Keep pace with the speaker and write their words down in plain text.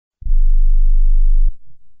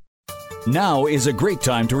Now is a great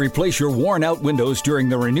time to replace your worn-out windows during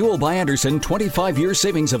the Renewal by Andersen 25-year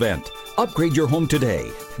savings event. Upgrade your home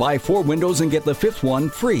today. Buy 4 windows and get the 5th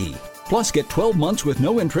one free. Plus, get 12 months with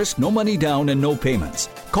no interest, no money down, and no payments.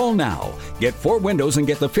 Call now. Get 4 windows and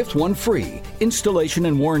get the 5th one free. Installation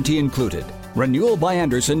and warranty included. Renewal by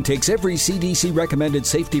Andersen takes every CDC-recommended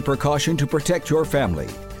safety precaution to protect your family.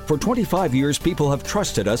 For 25 years, people have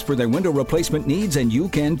trusted us for their window replacement needs, and you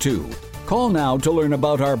can too. Call now to learn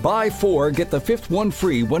about our buy 4, get the 5th one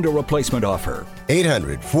free window replacement offer.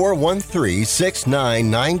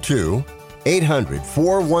 800-413-6992.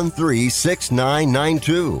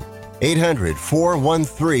 800-413-6992.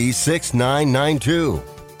 800-413-6992.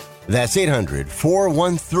 That's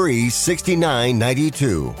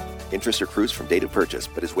 800-413-6992. Interest accrues from date of purchase,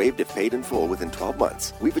 but is waived if paid in full within 12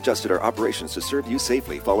 months. We've adjusted our operations to serve you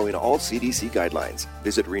safely following all CDC guidelines.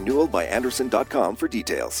 Visit renewalbyandersen.com for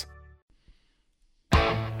details.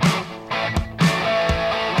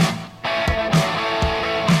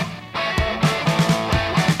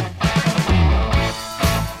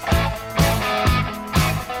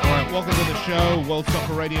 Welcome to the show, World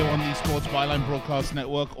Soccer Radio on the Sports Byline Broadcast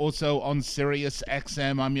Network, also on Sirius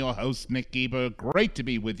XM. I'm your host, Nick Geber. Great to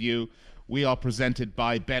be with you. We are presented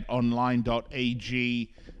by betonline.ag,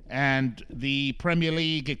 and the Premier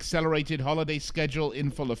League accelerated holiday schedule in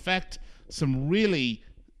full effect. Some really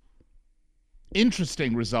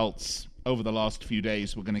interesting results over the last few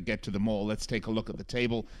days. We're going to get to them all. Let's take a look at the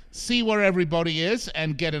table, see where everybody is,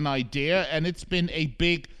 and get an idea. And it's been a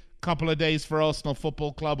big couple of days for Arsenal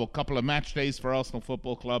Football Club, or couple of match days for Arsenal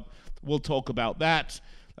Football Club. We'll talk about that.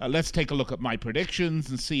 Let's take a look at my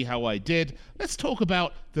predictions and see how I did. Let's talk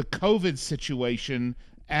about the COVID situation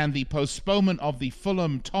and the postponement of the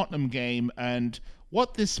Fulham-Tottenham game and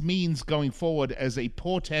what this means going forward as a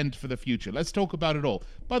portent for the future. Let's talk about it all.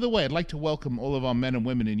 By the way, I'd like to welcome all of our men and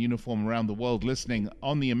women in uniform around the world listening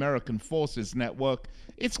on the American Forces Network.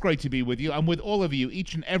 It's great to be with you. I'm with all of you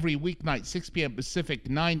each and every weeknight, 6 p.m. Pacific,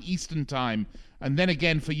 9 Eastern Time. And then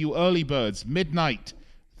again for you early birds, midnight,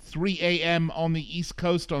 3 a.m. on the East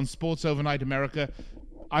Coast on Sports Overnight America.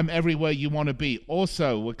 I'm everywhere you want to be.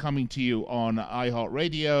 Also, we're coming to you on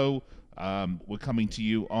iHeartRadio. We're coming to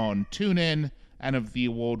you on TuneIn and of the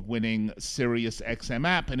award-winning Sirius XM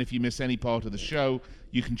app. And if you miss any part of the show,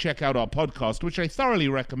 you can check out our podcast, which I thoroughly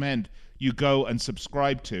recommend you go and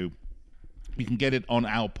subscribe to. You can get it on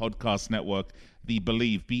our podcast network, the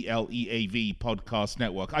Believe, B-L-E-A-V podcast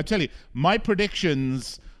network. I tell you, my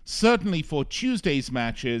predictions, certainly for Tuesday's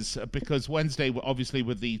matches, because Wednesday, obviously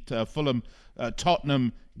with the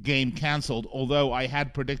Fulham-Tottenham game cancelled, although I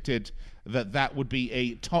had predicted that would be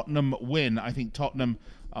a Tottenham win. I think Tottenham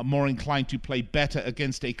are more inclined to play better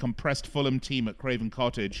against a compressed Fulham team at Craven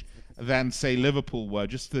Cottage than, say, Liverpool were.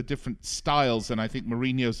 Just the different styles, and I think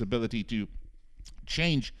Mourinho's ability to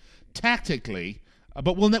change tactically.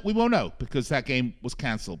 But we won't know, because that game was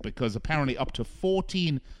cancelled, because apparently up to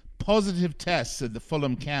 14 positive tests at the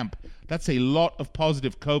Fulham camp. That's a lot of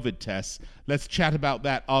positive COVID tests. Let's chat about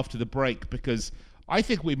that after the break, because I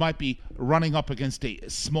think we might be running up against a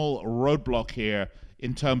small roadblock here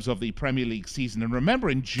in terms of the Premier League season. And remember,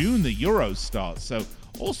 in June, the Euros starts. So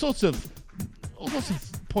all sorts of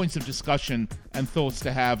points of discussion and thoughts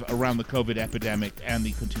to have around the COVID epidemic and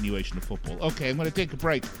the continuation of football. Okay, I'm going to take a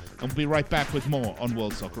break, and we'll be right back with more on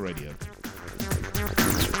World Soccer Radio.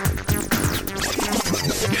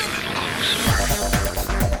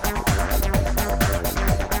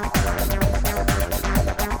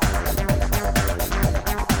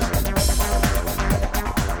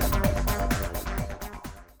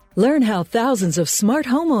 Learn how thousands of smart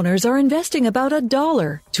homeowners are investing about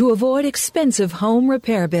 $1 to avoid expensive home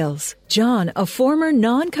repair bills. John, a former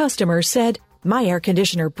non-customer, said, "My air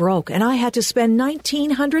conditioner broke and I had to spend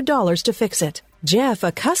 $1,900 to fix it." Jeff,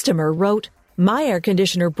 a customer, wrote, "My air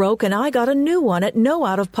conditioner broke and I got a new one at no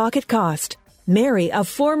out-of-pocket cost." Mary, a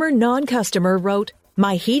former non-customer, wrote,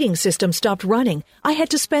 "My heating system stopped running. I had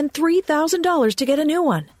to spend $3,000 to get a new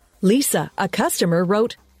one." Lisa, a customer,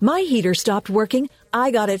 wrote, "My heater stopped working. I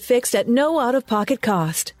got it fixed at no out-of-pocket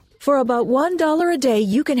cost." For about $1 a day,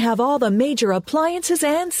 you can have all the major appliances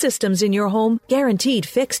and systems in your home guaranteed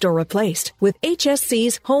fixed or replaced with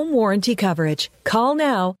HSC's home warranty coverage. Call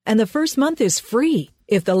now, and the first month is free.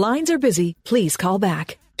 If the lines are busy, please call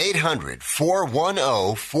back.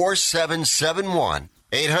 800-410-4771.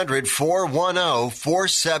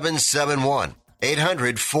 800-410-4771.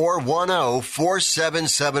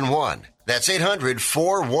 800-410-4771. That's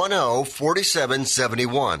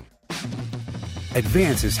 800-410-4771.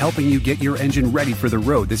 Advance is helping you get your engine ready for the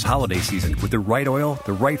road this holiday season with the right oil,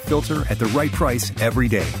 the right filter, at the right price every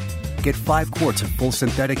day. Get 5 quarts of full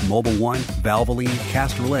synthetic Mobil 1, Valvoline,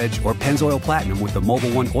 Castrol Edge, or Pennzoil Platinum with the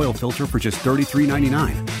Mobil 1 oil filter for just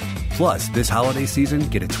 $33.99. Plus, this holiday season,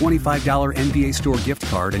 get a $25 NBA Store gift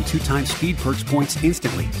card and 2 times Speed Perks points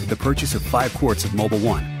instantly with the purchase of 5 quarts of Mobil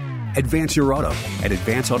 1. Advance your auto at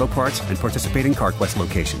Advance Auto Parts and participating CarQuest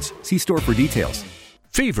locations. See store for details.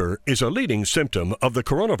 Fever is a leading symptom of the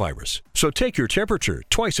coronavirus, so take your temperature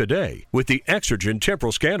twice a day with the Exergen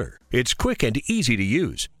Temporal Scanner. It's quick and easy to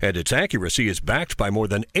use, and its accuracy is backed by more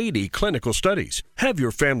than 80 clinical studies. Have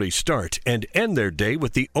your family start and end their day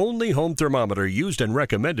with the only home thermometer used and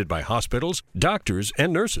recommended by hospitals, doctors,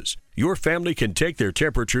 and nurses. Your family can take their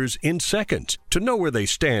temperatures in seconds to know where they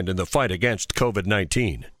stand in the fight against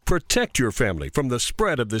COVID-19. Protect your family from the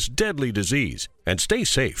spread of this deadly disease and stay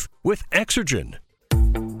safe with Exergen.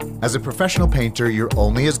 As a professional painter, you're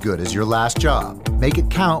only as good as your last job. Make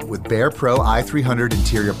it count with Behr Pro i300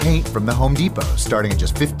 interior paint from the Home Depot, starting at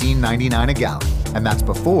just $15.99 a gallon. And that's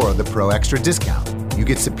before the Pro Extra discount. You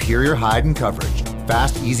get superior hide and coverage,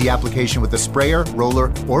 fast, easy application with a sprayer,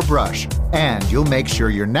 roller, or brush, and you'll make sure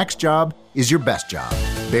your next job is your best job.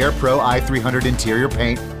 Behr Pro i300 interior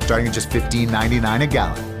paint, starting at just $15.99 a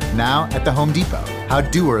gallon. Now at the Home Depot. How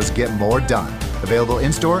doers get more done. Available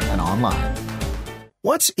in-store and online.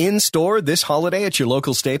 What's in store this holiday at your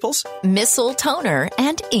local Staples? Missile Toner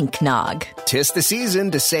and Ink Nog. 'Tis the season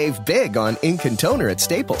to save big on ink and toner at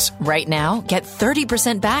Staples. Right now, get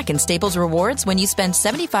 30% back in Staples Rewards when you spend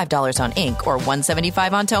 $75 on ink or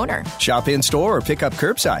 $175 on toner. Shop in-store or pick up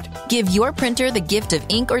curbside. Give your printer the gift of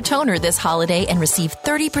ink or toner this holiday and receive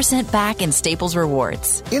 30% back in Staples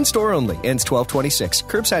Rewards. In-store only. Ends 12/26.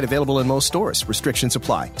 Curbside available in most stores. Restrictions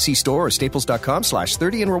apply. See store or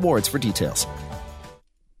staples.com/30 in rewards for details.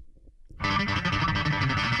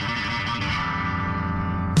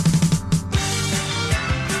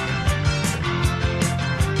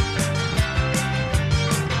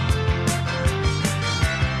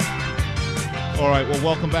 All right, well,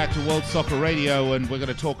 welcome back to World Soccer Radio, and we're going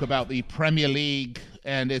to talk about the Premier League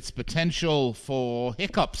and its potential for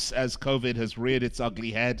hiccups as COVID has reared its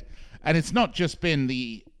ugly head. And it's not just been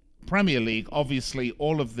the Premier League. Obviously,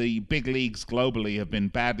 all of the big leagues globally have been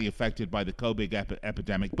badly affected by the COVID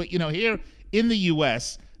epidemic. But, you know, here in the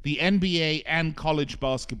U.S., the NBA and college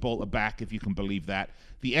basketball are back, if you can believe that.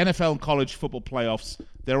 The NFL and college football playoffs,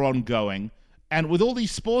 they're ongoing. And with all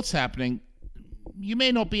these sports happening, you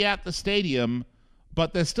may not be at the stadium,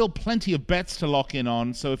 but there's still plenty of bets to lock in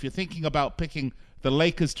on. So if you're thinking about picking the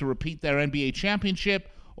Lakers to repeat their NBA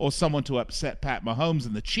championship or someone to upset Pat Mahomes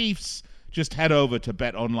and the Chiefs, just head over to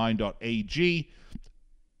betonline.ag.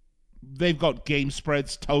 They've got game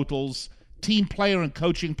spreads, totals, team player and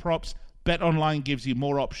coaching props. BetOnline gives you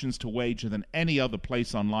more options to wager than any other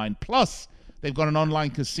place online. Plus, they've got an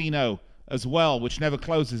online casino as well, which never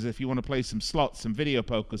closes if you want to play some slots, some video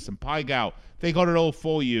poker, some Pai Gow. They got it all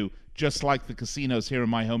for you, just like the casinos here in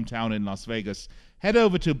my hometown in Las Vegas. Head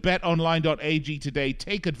over to betonline.ag today.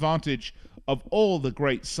 Take advantage of all the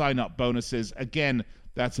great sign-up bonuses. Again,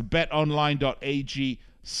 that's betonline.ag.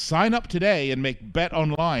 Sign up today and make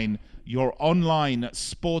BetOnline your online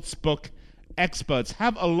sportsbook experts.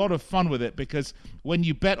 Have a lot of fun with it, because when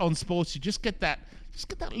you bet on sports, you just get that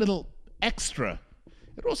little extra.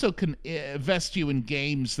 It also can invest you in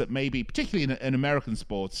games that maybe, particularly in American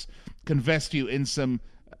sports, can invest you in some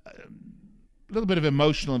little bit of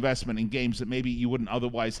emotional investment in games that maybe you wouldn't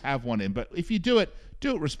otherwise have one in. But if you do it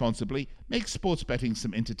responsibly. Make sports betting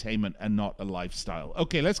some entertainment and not a lifestyle.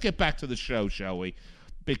 Okay, let's get back to the show, shall we?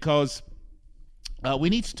 Because we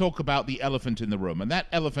need to talk about the elephant in the room, and that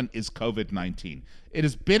elephant is COVID-19. It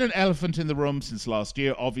has been an elephant in the room since last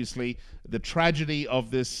year, obviously. The tragedy of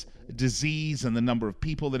this disease and the number of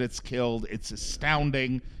people that it's killed, it's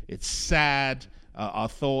astounding, it's sad. Our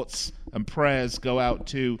thoughts and prayers go out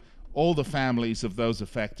to all the families of those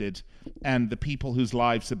affected and the people whose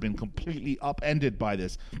lives have been completely upended by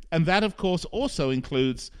this. And that, of course, also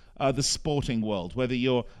includes the sporting world, whether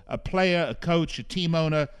you're a player, a coach, a team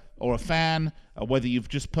owner, or a fan, whether you've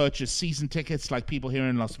just purchased season tickets like people here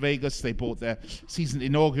in Las Vegas. They bought their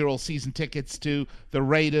inaugural season tickets to the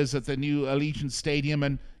Raiders at the new Allegiant Stadium.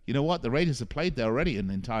 And you know what? The Raiders have played there already an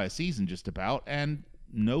entire season just about, and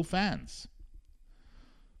no fans.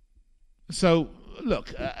 So,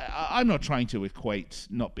 look, I'm not trying to equate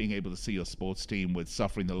not being able to see your sports team with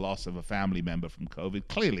suffering the loss of a family member from COVID.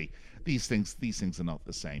 Clearly, these things are not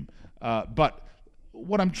the same. But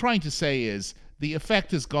what I'm trying to say is the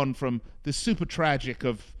effect has gone from the super tragic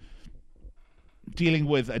of dealing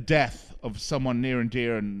with a death of someone near and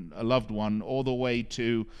dear and a loved one, all the way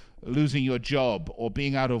to losing your job or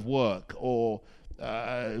being out of work or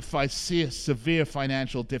if I see a severe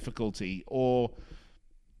financial difficulty, or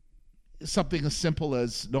something as simple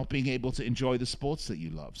as not being able to enjoy the sports that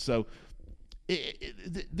you love. So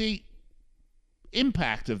the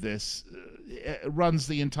impact of this runs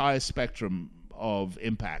the entire spectrum of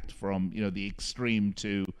impact, from the extreme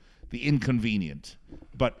to the inconvenient.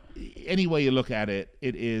 But any way you look at it,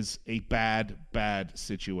 it is a bad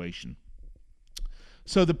situation.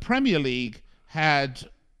 So the Premier League had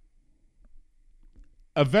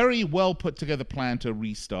a very well put together plan to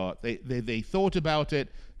restart. They thought about it.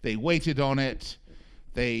 They waited on it.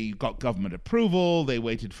 They got government approval. They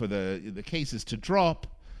waited for the cases to drop.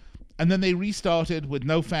 And then they restarted with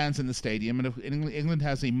no fans in the stadium. And England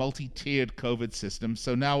has a multi-tiered COVID system.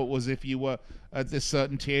 So now it was, if you were at this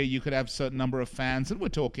certain tier, you could have a certain number of fans. And we're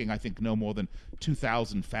talking, I think, no more than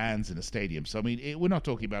 2,000 fans in a stadium. So, I mean, we're not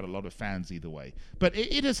talking about a lot of fans either way. But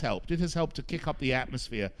it has helped. It has helped to kick up the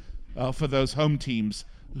atmosphere for those home teams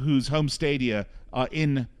whose home stadia are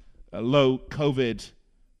in low COVID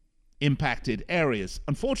impacted areas.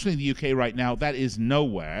 Unfortunately, in the UK right now, that is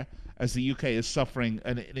nowhere, as the UK is suffering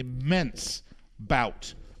an immense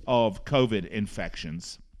bout of COVID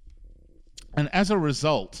infections. And as a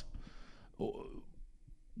result,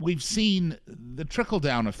 we've seen the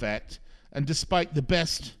trickle-down effect, and despite the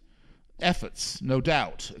best efforts, no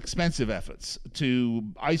doubt, expensive efforts, to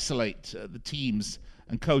isolate the teams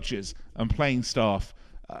and coaches and playing staff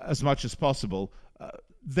as much as possible,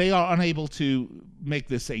 they are unable to make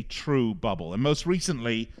this a true bubble. And most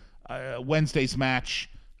recently, Wednesday's match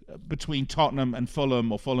between Tottenham and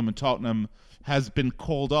Fulham, or Fulham and Tottenham, has been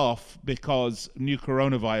called off because new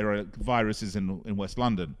coronavirus is in West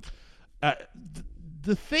London.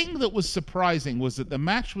 The thing that was surprising was that the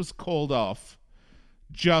match was called off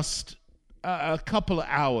just a couple of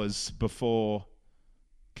hours before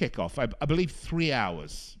kickoff. I believe 3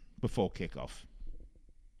 hours before kickoff.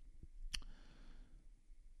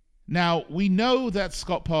 Now, we know that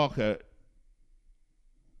Scott Parker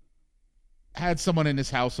had someone in his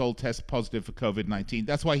household test positive for COVID-19.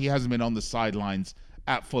 That's why he hasn't been on the sidelines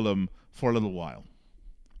at Fulham for a little while.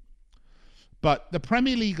 But the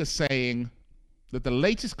Premier League is saying that the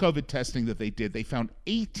latest COVID testing that they did, they found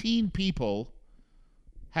 18 people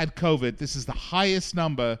had COVID. This is the highest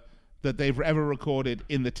number that they've ever recorded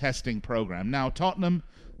in the testing program. Now, Tottenham,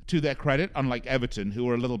 to their credit, unlike Everton, who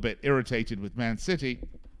were a little bit irritated with Man City,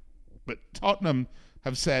 but Tottenham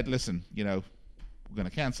have said, listen, we're going to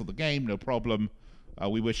cancel the game, no problem.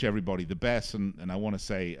 We wish everybody the best, and I want to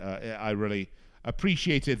say I really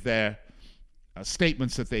appreciated their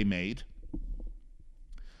statements that they made.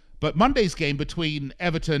 But Monday's game between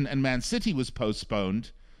Everton and Man City was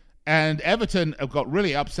postponed, and Everton have got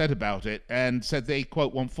really upset about it and said they,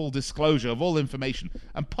 quote, want full disclosure of all information.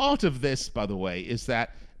 And part of this, by the way, is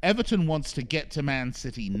that Everton wants to get to Man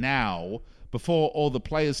City now, before all the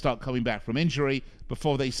players start coming back from injury,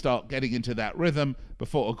 before they start getting into that rhythm,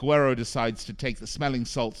 before Aguero decides to take the smelling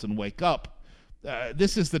salts and wake up.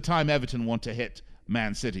 This is the time Everton want to hit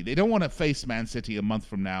Man City. They don't want to face Man City a month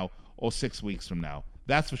from now or 6 weeks from now.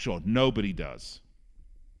 That's for sure. Nobody does.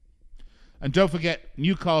 And don't forget,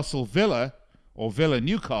 Newcastle-Villa, or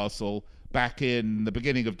Villa-Newcastle, back in the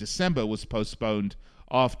beginning of December was postponed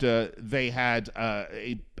after they had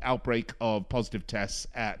an outbreak of positive tests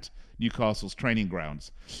at Newcastle's training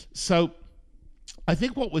grounds. So I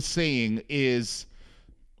think what we're seeing is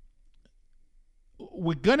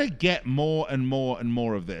we're going to get more and more and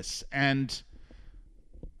more of this. And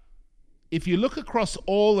if you look across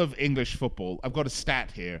all of English football, I've got a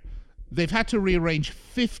stat here. They've had to rearrange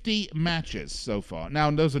 50 matches so far. Now,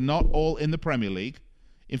 those are not all in the Premier League.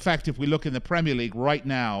 In fact, if we look in the Premier League right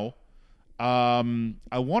now, I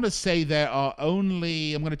want to say there are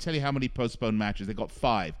only, I'm going to tell you how many postponed matches. They've got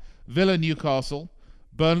 5. Villa, Newcastle,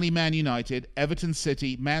 Burnley, Man United, Everton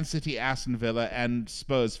City, Man City, Aston Villa, and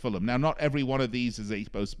Spurs, Fulham. Now, not every one of these is a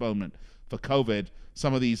postponement for COVID.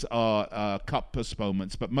 Some of these are cup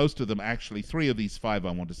postponements, but most of them, actually, 3 of these 5,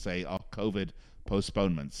 I want to say, are COVID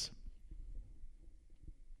postponements.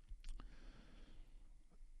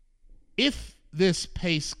 If this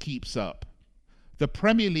pace keeps up, the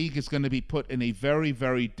Premier League is going to be put in a very,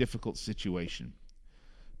 very difficult situation.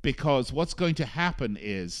 Because what's going to happen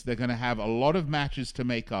is they're going to have a lot of matches to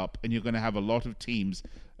make up, and you're going to have a lot of teams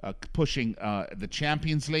pushing the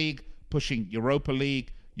Champions League, pushing Europa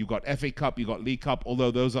League. You've got FA Cup, you've got League Cup, although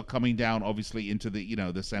those are coming down, obviously, into the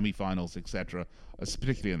the semi-finals, etc.,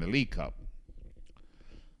 particularly in the League Cup.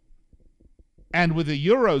 And with the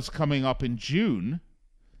Euros coming up in June,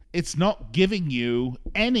 it's not giving you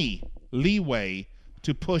any leeway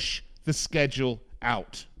to push the schedule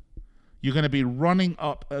out. you're going to be running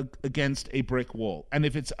up against a brick wall. And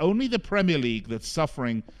if it's only the Premier League that's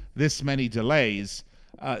suffering this many delays,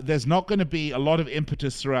 there's not going to be a lot of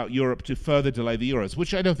impetus throughout Europe to further delay the Euros,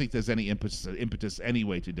 which I don't think there's any impetus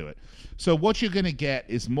anyway to do it. So what you're going to get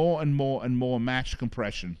is more and more and more match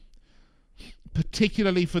compression,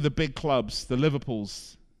 particularly for the big clubs, the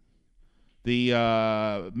Liverpools, the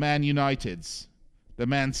Man Uniteds, the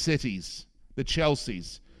Man Cities, the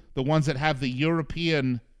Chelseas, the ones that have the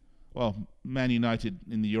European, well, Man United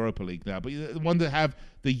in the Europa League now, but the ones that have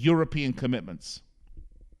the European commitments,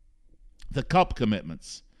 the cup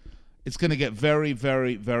commitments. It's going to get very,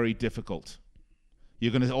 very, very difficult.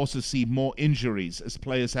 You're going to also see more injuries as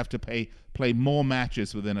players have to play more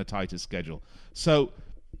matches within a tighter schedule. So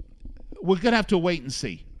we're going to have to wait and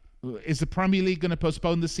see. Is the Premier League going to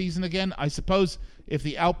postpone the season again? I suppose if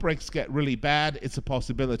the outbreaks get really bad, it's a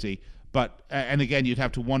possibility. But and again, you'd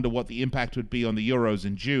have to wonder what the impact would be on the Euros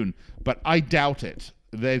in June. But I doubt it.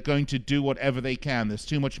 They're going to do whatever they can. There's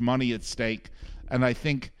too much money at stake. And I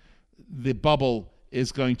think the bubble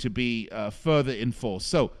is going to be further enforced.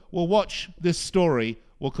 So we'll watch this story.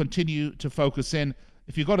 We'll continue to focus in.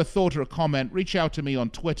 If you've got a thought or a comment, reach out to me on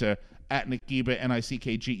Twitter at Nick Geber,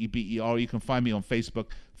 Nickgeber. You can find me on Facebook,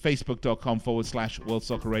 facebook.com/World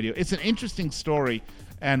Soccer Radio. It's an interesting story,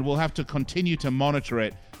 and we'll have to continue to monitor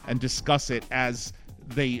it and discuss it as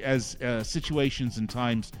situations and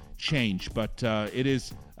times change. But it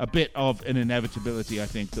is a bit of an inevitability, I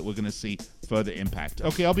think, that we're going to see further impact.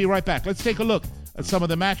 Okay, I'll be right back. Let's take a look at some of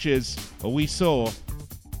the matches we saw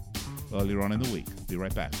earlier on in the week. Be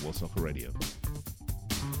right back. World Soccer Radio.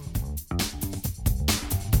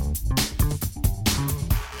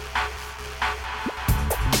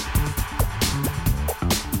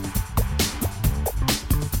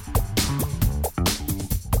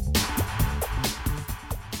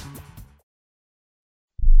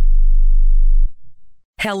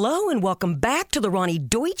 Hello and welcome back to the Ronnie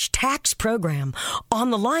Deutsch Tax Program.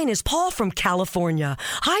 On the line is Paul from California.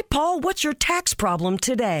 Hi, Paul. What's your tax problem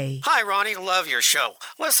today? Hi, Ronnie. Love your show.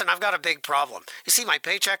 Listen, I've got a big problem. You see, my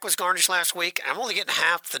paycheck was garnished last week, and I'm only getting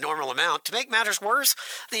half the normal amount. To make matters worse,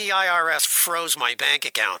 the IRS froze my bank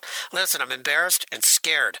account. Listen, I'm embarrassed and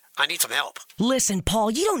scared. I need some help. Listen,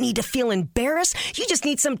 Paul, you don't need to feel embarrassed. You just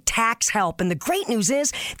need some tax help. And the great news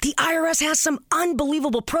is the IRS has some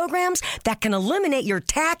unbelievable programs that can eliminate your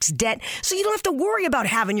tax debt so you don't have to worry about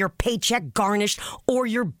having your paycheck garnished or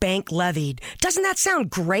your bank levied. Doesn't that sound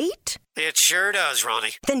great? It sure does,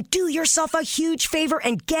 Ronnie. Then do yourself a huge favor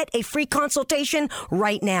and get a free consultation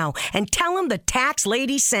right now and tell them the tax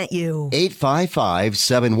lady sent you.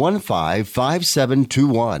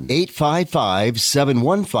 855-715-5721.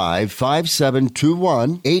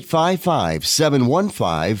 855-715-5721.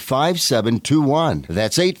 855-715-5721.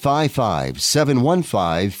 That's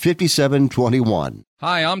 855-715-5721.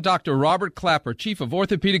 Hi, I'm Dr. Robert Clapper, Chief of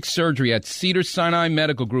Orthopedic Surgery at Cedars-Sinai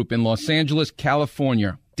Medical Group in Los Angeles,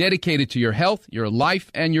 California. Dedicated to your health, your life,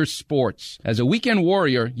 and your sports. As a weekend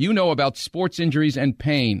warrior, you know about sports injuries and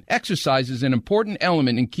pain. Exercise is an important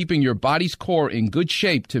element in keeping your body's core in good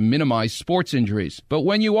shape to minimize sports injuries. But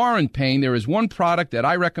when you are in pain, there is one product that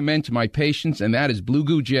I recommend to my patients, and that is Blue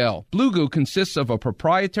Goo Gel. Blue Goo consists of a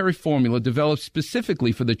proprietary formula developed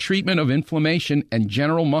specifically for the treatment of inflammation and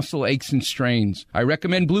general muscle aches and strains. I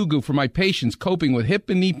recommend Blue Goo for my patients coping with hip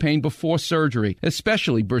and knee pain before surgery,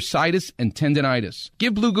 especially bursitis and tendinitis.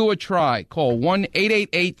 Give Blue Goo a try. Call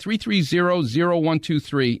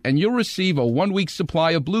 1-888-330-0123 and you'll receive a 1-week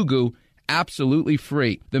supply of Blue Goo absolutely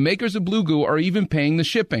free. The makers of Blue Goo are even paying the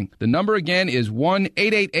shipping. The number again is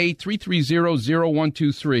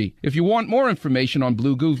 1-888-330-0123. If you want more information on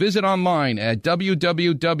Blue Goo, visit online at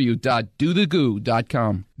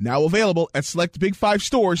www.dothegoo.com. Now available at select Big 5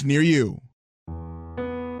 stores near you.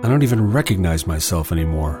 I don't even recognize myself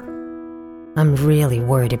anymore. I'm really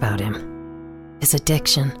worried about him. His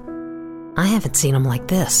addiction. I haven't seen him like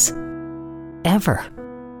this. Ever.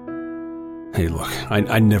 Hey, look,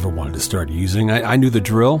 I never wanted to start using. I knew the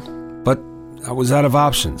drill, but I was out of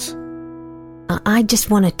options. I just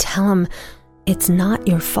want to tell him it's not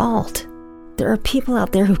your fault. There are people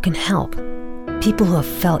out there who can help. People who have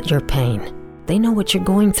felt your pain. They know what you're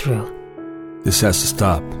going through. This has to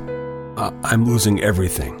stop. I'm losing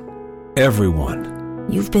everything. Everyone.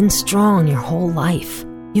 You've been strong your whole life.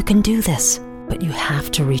 You can do this. But you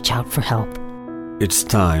have to reach out for help. It's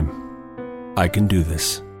time. I can do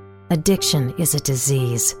this. Addiction is a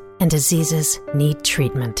disease, and diseases need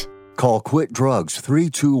treatment. Call Quit Drugs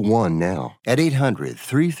 321 now at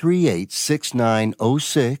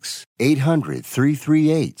 800-338-6906.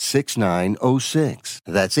 800-338-6906.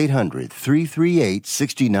 That's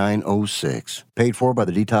 800-338-6906. Paid for by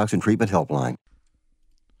the Detox and Treatment Helpline.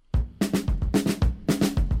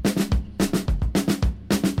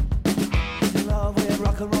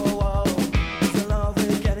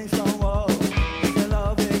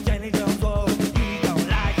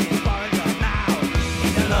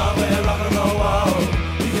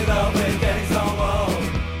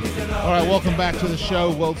 Welcome back to the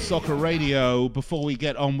show, World Soccer Radio. Before we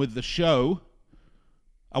get on with the show,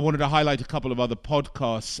 I wanted to highlight a couple of other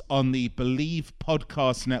podcasts on the Believe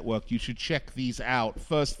Podcast Network. You should check these out.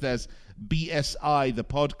 First, there's BSI, the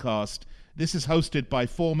podcast. This is hosted by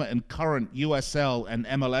former and current USL and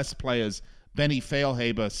MLS players Benny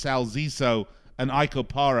Feilhaber, Sal Zizzo, and Ike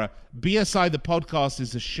Opara. BSI, the podcast,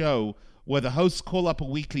 is a show where the hosts call up a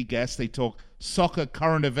weekly guest. They talk soccer,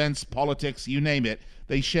 current events, politics, you name it.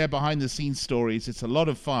 They share behind-the-scenes stories. It's a lot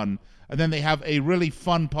of fun. And then they have a really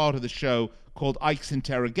fun part of the show called Ike's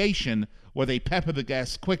Interrogation, where they pepper the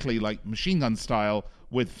guests quickly, like machine gun style,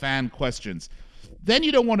 with fan questions. Then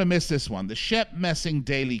you don't want to miss this one, the Shep Messing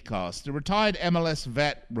Daily Cast. The retired MLS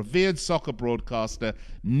vet, revered soccer broadcaster,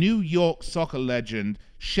 New York soccer legend,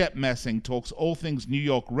 Shep Messing talks all things New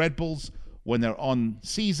York Red Bulls when they're on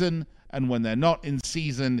season, and when they're not in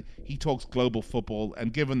season, he talks global football.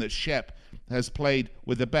 And given that Shep has played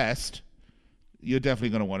with the best, you're definitely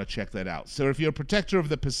going to want to check that out. So if you're a protector of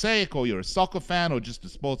the Passaic, or you're a soccer fan, or just a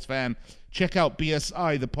sports fan, check out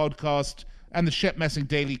BSI, the podcast, and the Shep Messing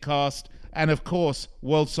Daily Cast, and of course,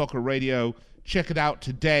 World Soccer Radio. Check it out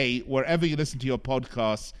today, wherever you listen to your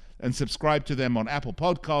podcasts, and subscribe to them on Apple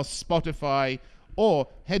Podcasts, Spotify, or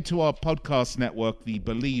head to our podcast network, the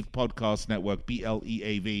Believe Podcast Network,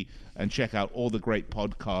 BLEAV, and check out all the great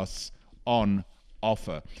podcasts on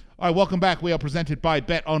offer. All right, welcome back. We are presented by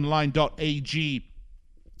betonline.ag.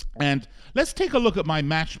 And let's take a look at my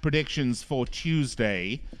match predictions for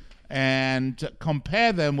Tuesday and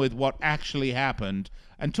compare them with what actually happened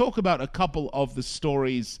and talk about a couple of the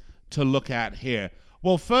stories to look at here.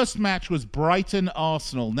 Well, first match was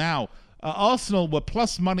Brighton-Arsenal. Now, Arsenal were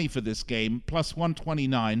plus money for this game, plus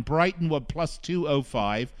 129. Brighton were plus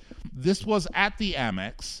 205. This was at the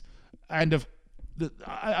Amex. And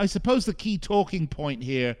I suppose the key talking point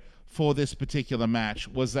here for this particular match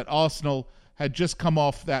was that Arsenal had just come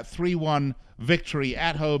off that 3-1 victory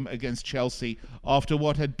at home against Chelsea after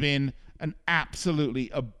what had been an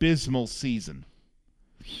absolutely abysmal season.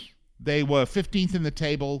 They were 15th in the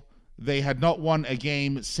table. They had not won a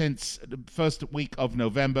game since the first week of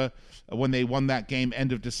November, when they won that game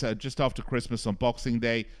end of December, just after Christmas on Boxing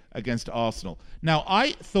Day against Arsenal. Now,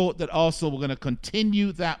 I thought that Arsenal were going to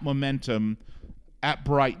continue that momentum at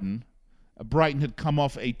Brighton. Brighton had come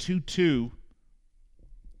off a 2-2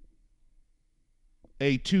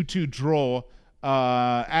 draw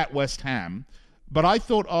at West Ham. But I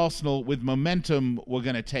thought Arsenal, with momentum, were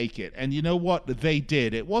going to take it. And you know what? They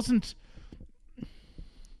did. It wasn't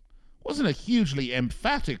a hugely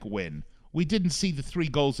emphatic win. We didn't see the 3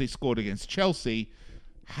 goals they scored against Chelsea.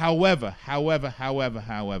 However,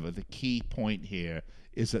 the key point here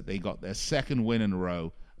is that they got their second win in a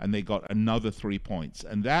row, and they got another 3 points.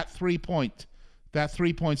 And that 3 points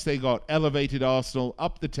they got elevated Arsenal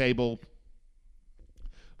up the table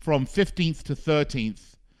from 15th to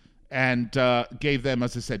 13th, and gave them,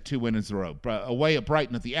 as I said, 2 wins in a row. Away at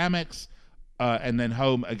Brighton at the Amex, and then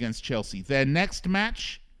home against Chelsea. Their next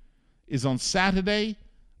match is on Saturday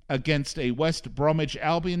against a West Bromwich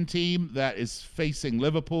Albion team that is facing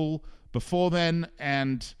Liverpool before then,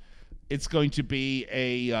 and it's going to be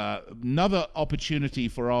another opportunity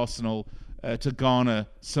for Arsenal to garner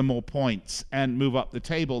some more points and move up the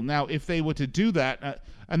table. Now, if they were to do that,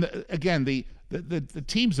 again, the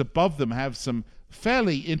teams above them have some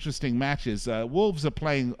fairly interesting matches. Wolves are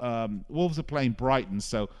playing Brighton,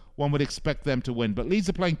 so one would expect them to win. But Leeds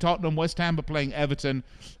are playing Tottenham, West Ham are playing Everton,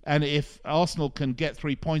 and if Arsenal can get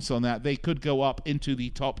 3 points on that, they could go up into the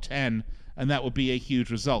top 10, and that would be a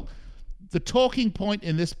huge result. The talking point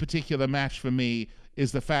in this particular match for me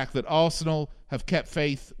is the fact that Arsenal have kept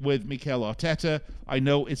faith with Mikel Arteta. I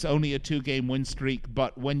know it's only a 2-game win streak,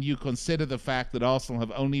 but when you consider the fact that Arsenal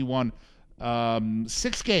have only won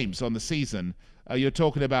 6 games on the season, you're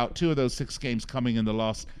talking about 2 of those 6 games coming in the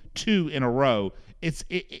last 2 in a row. It's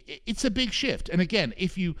a big shift. And again,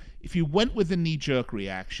 if you went with the knee-jerk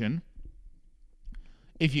reaction,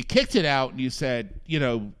 if you kicked it out and you said,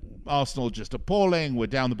 Arsenal just appalling, we're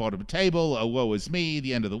down the bottom of the table, oh, woe is me,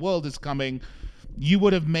 the end of the world is coming, you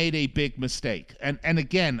would have made a big mistake. And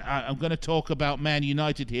again, I'm going to talk about Man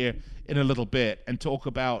United here in a little bit and talk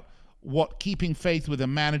about what keeping faith with a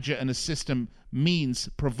manager and a system means,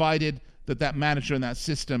 provided that manager and that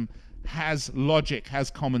system has logic, has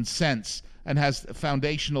common sense, and has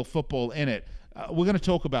foundational football in it. We're going to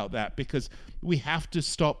talk about that because we have to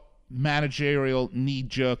stop managerial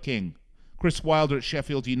knee-jerking. Chris Wilder at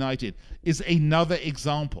Sheffield United is another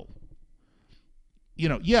example.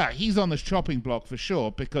 He's on the chopping block for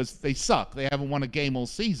sure because they suck. They haven't won a game all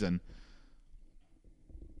season.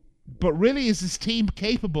 But really, is this team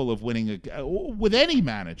capable of winning with any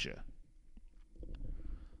manager?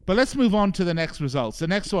 But let's move on to the next results. The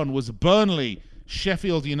next one was Burnley,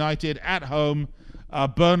 Sheffield United at home.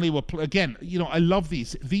 Burnley were, again, I love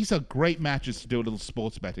these. These are great matches to do a little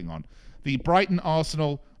sports betting on. The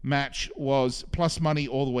Brighton-Arsenal match was plus money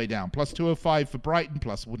all the way down. Plus 205 for Brighton,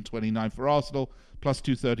 plus 129 for Arsenal, plus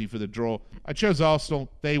 230 for the draw. I chose Arsenal.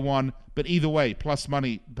 They won. But either way, plus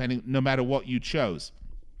money, depending, no matter what you chose,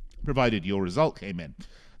 provided your result came in.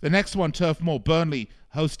 The next one, Turf Moor, Burnley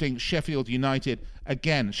hosting Sheffield United.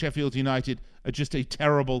 Again, Sheffield United are just a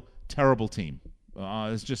terrible, terrible team.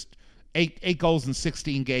 It's just 8 goals in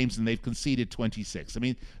 16 games, and they've conceded 26. I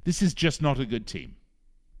mean, this is just not a good team.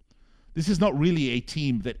 This is not really a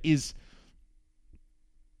team that is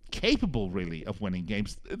capable, really, of winning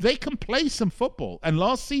games. They can play some football, and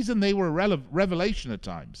last season they were a revelation at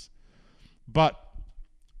times. But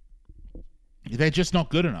they're just not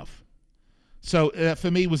good enough. So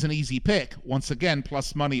for me, it was an easy pick. Once again,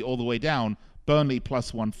 plus money all the way down. Burnley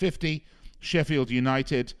plus 150. Sheffield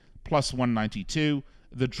United plus 192.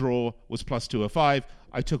 The draw was plus 205.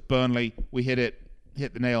 I took Burnley. We hit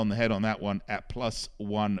the nail on the head on that one at plus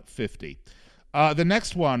 150. The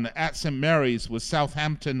next one at St. Mary's was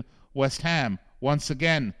Southampton, West Ham. Once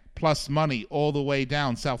again, plus money all the way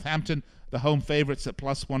down. Southampton, the home favourites at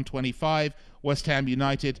plus 125. West Ham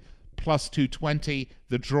United, plus 220.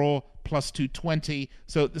 The draw, plus 220.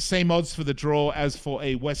 So the same odds for the draw as for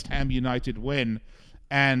a West Ham United win.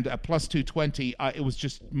 And plus 220, it was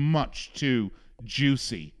just much too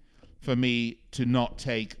juicy for me to not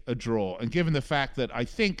take a draw. And given the fact that I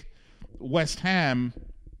think West Ham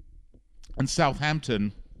and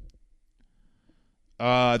Southampton,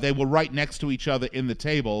 they were right next to each other in the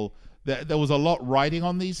table, there was a lot riding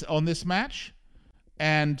on this match.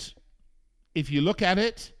 And if you look at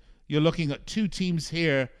it, you're looking at two teams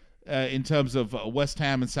here in terms of West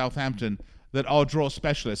Ham and Southampton that are draw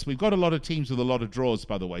specialists. We've got a lot of teams with a lot of draws,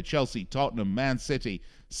 by the way. Chelsea, Tottenham, Man City,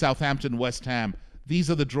 Southampton, West Ham.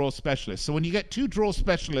 These are the draw specialists. So when you get two draw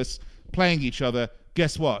specialists playing each other,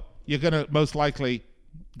 guess what? You're going to most likely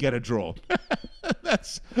get a draw.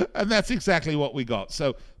 That's exactly what we got.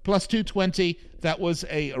 So plus 220, that was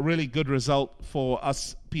a really good result for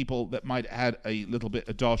us people that might have had a little bit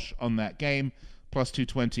of dosh on that game. Plus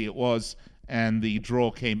 220 it was, and the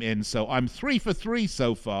draw came in. So I'm 3 for 3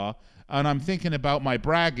 so far, and I'm thinking about my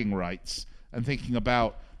bragging rights and thinking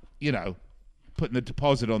about, putting the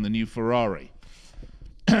deposit on the new Ferrari.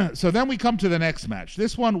 So then we come to the next match.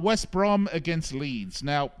 This one, West Brom against Leeds.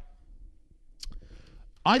 Now,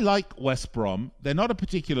 I like West Brom. They're not a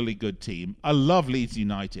particularly good team. I love Leeds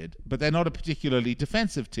United, but they're not a particularly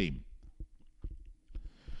defensive team.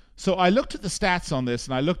 So I looked at the stats on this,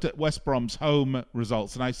 and I looked at West Brom's home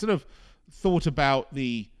results, and I sort of thought about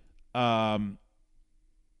the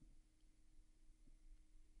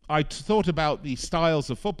styles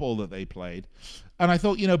of football that they played. And I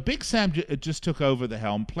thought, Big Sam just took over the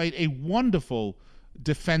helm, played a wonderful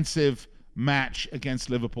defensive match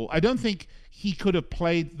against Liverpool. I don't think he could have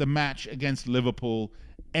played the match against Liverpool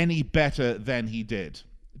any better than he did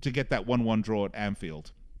to get that 1-1 draw at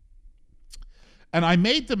Anfield. And I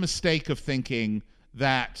made the mistake of thinking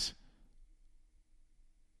that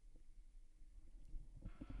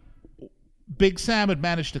Big Sam had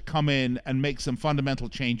managed to come in and make some fundamental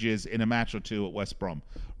changes in a match or two at West Brom.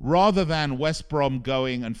 Rather than West Brom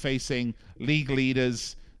going and facing league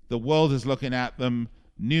leaders, the world is looking at them,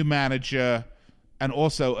 new manager, and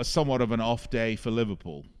also a somewhat of an off day for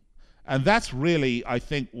Liverpool. And that's really, I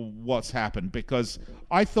think, what's happened, because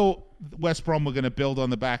I thought West Brom were going to build on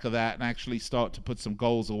the back of that and actually start to put some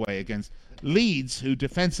goals away against Leeds, who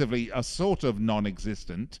defensively are sort of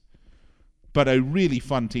non-existent, but a really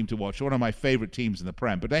fun team to watch. One of my favorite teams in the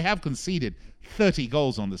Prem. But they have conceded 30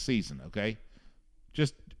 goals on the season, okay?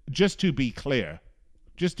 Just to be clear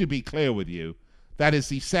with you, that is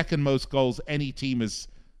the second most goals any team has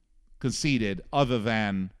conceded other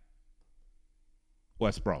than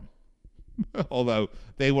West Brom. Although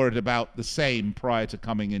they were at about the same prior to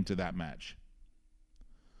coming into that match.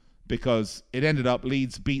 Because it ended up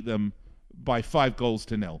Leeds beat them by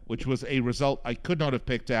 5-0, which was a result I could not have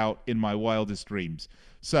picked out in my wildest dreams.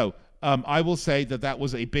 So I will say that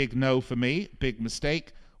was a big no for me, big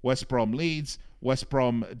mistake. West Brom Leeds. West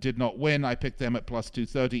Brom did not win. I picked them at plus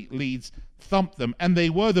 230. Leeds thumped them, and they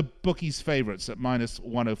were the bookies' favourites at minus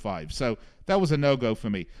 105. So that was a no-go for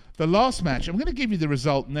me. The last match, I'm going to give you the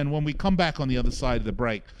result, and then when we come back on the other side of the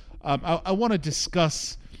break, I want to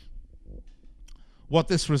discuss what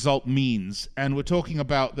this result means. And we're talking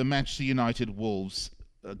about the Manchester United-Wolves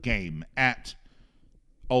game at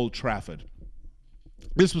Old Trafford.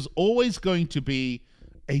 This was always going to be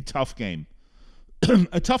a tough game.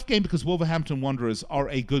 A tough game because Wolverhampton Wanderers are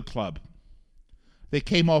a good club. They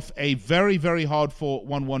came off a very, very hard-fought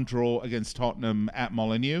 1-1 draw against Tottenham at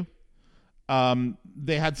Molineux.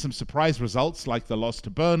 They had some surprise results like the loss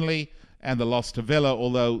to Burnley and the loss to Villa,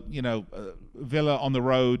 although, Villa on the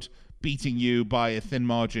road beating you by a thin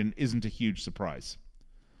margin isn't a huge surprise.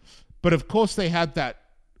 But of course they had that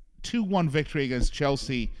 2-1 victory against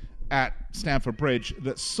Chelsea at Stamford Bridge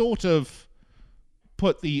that sort of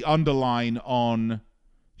put the underline on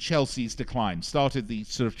Chelsea's decline, started the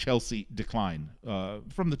sort of Chelsea decline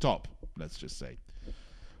from the top, let's just say.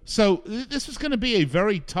 So this was going to be a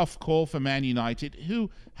very tough call for Man United, who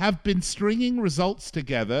have been stringing results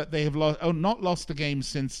together. They have not lost a game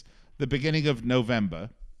since the beginning of November,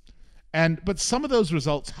 but some of those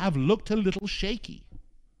results have looked a little shaky.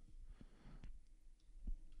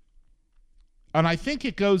 And I think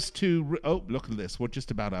it goes to... Oh, look at this. We're just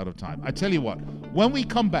about out of time. I tell you what. When we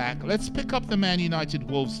come back, let's pick up the Man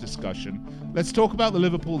United-Wolves discussion. Let's talk about the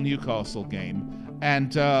Liverpool-Newcastle game.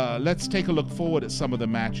 And let's take a look forward at some of the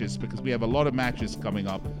matches, because we have a lot of matches coming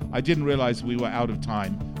up. I didn't realize we were out of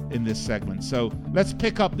time in this segment. So let's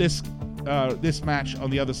pick up this match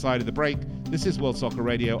on the other side of the break. This is World Soccer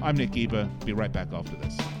Radio. I'm Nick Geber. Be right back after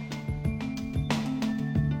this.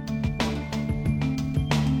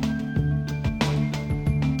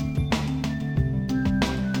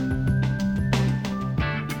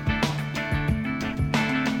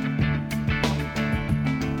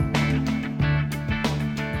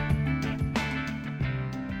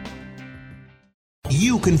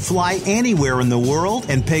 You can fly anywhere in the world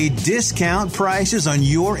and pay discount prices on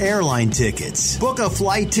your airline tickets. Book a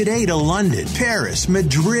flight today to London, Paris,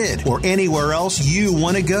 Madrid, or anywhere else you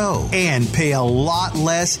want to go. And pay a lot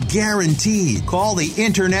less guaranteed. Call the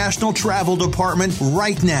International Travel Department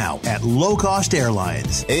right now at Low Cost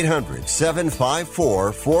Airlines.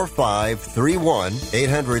 800-754-4531.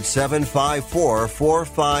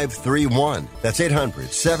 800-754-4531. That's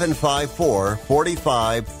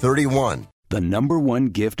 800-754-4531. The number one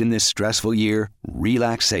gift in this stressful year?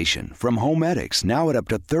 Relaxation. From Homedics, now at up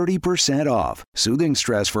to 30% off. Soothing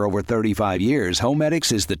stress for over 35 years,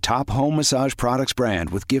 Homedics is the top home massage products brand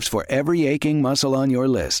with gifts for every aching muscle on your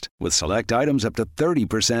list. With select items up to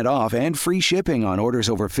 30% off and free shipping on orders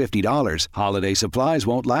over $50, holiday supplies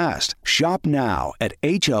won't last. Shop now at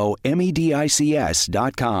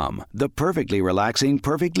HOMEDICS.com. The perfectly relaxing,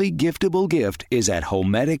 perfectly giftable gift is at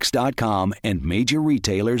Homedics.com and major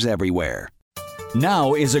retailers everywhere.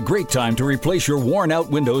 Now is a great time to replace your worn-out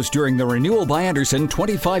windows during the Renewal by Andersen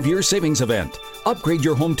 25-year savings event. Upgrade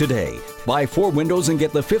your home today. Buy 4 windows and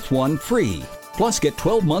get the 5th one free. Plus, get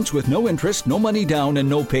 12 months with no interest, no money down, and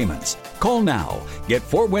no payments. Call now. Get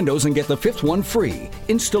 4 windows and get the 5th one free.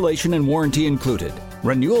 Installation and warranty included.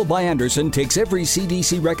 Renewal by Andersen takes every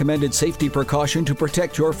CDC-recommended safety precaution to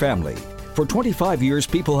protect your family. For 25 years,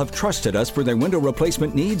 people have trusted us for their window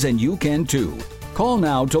replacement needs, and you can too. Call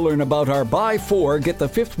now to learn about our buy 4, get the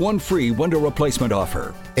 5th one free window replacement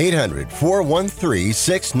offer.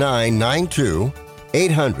 800-413-6992.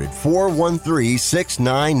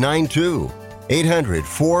 800-413-6992.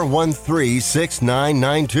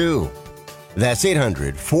 800-413-6992. That's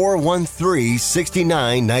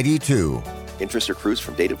 800-413-6992. Interest accrues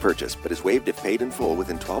from date of purchase, but is waived if paid in full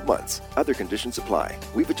within 12 months. Other conditions apply.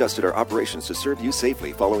 We've adjusted our operations to serve you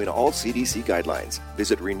safely following all CDC guidelines.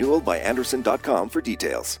 Visit renewalbyandersen.com for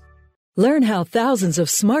details. Learn how thousands of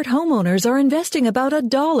smart homeowners are investing about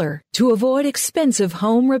 $1 to avoid expensive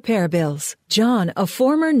home repair bills. John, a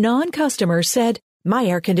former non-customer, said, "My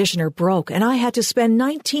air conditioner broke and I had to spend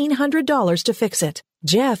 $1,900 to fix it."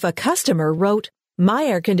 Jeff, a customer, wrote, "My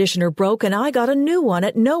air conditioner broke and I got a new one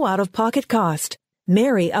at no out-of-pocket cost."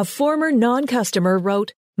 Mary, a former non-customer,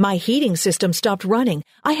 wrote, "My heating system stopped running.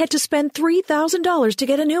 I had to spend $3,000 to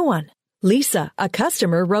get a new one." Lisa, a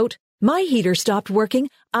customer, wrote, "My heater stopped working.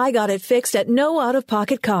 I got it fixed at no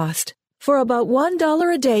out-of-pocket cost." For about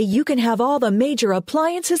 $1 a day, you can have all the major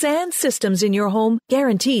appliances and systems in your home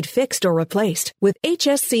guaranteed fixed or replaced with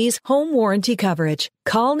HSC's home warranty coverage.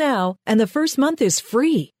 Call now, and the first month is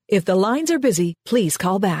free. If the lines are busy, please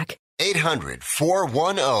call back.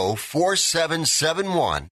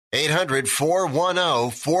 800-410-4771.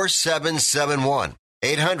 800-410-4771.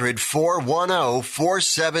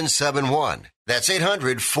 800-410-4771. That's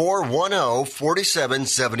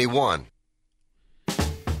 800-410-4771.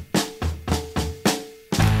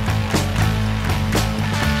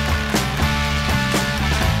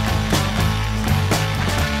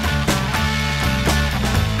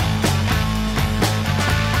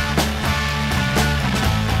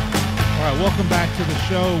 Welcome back to the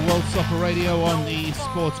show, World Soccer Radio on the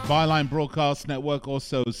Sports Byline Broadcast Network,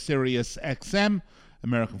 also Sirius XM,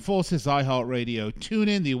 American Forces, iHeartRadio,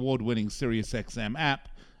 TuneIn, the award-winning Sirius XM app,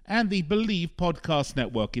 and the Believe Podcast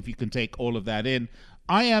Network, if you can take all of that in.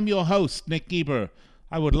 I am your host, Nick Geber.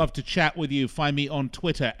 I would love to chat with you. Find me on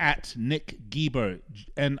Twitter at Nick Geber,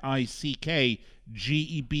 Nickgeber.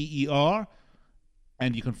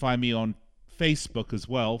 And you can find me on Facebook as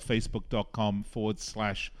well,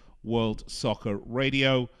 facebook.com/World Soccer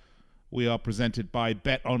Radio. We are presented by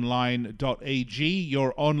betonline.ag,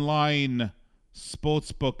 your online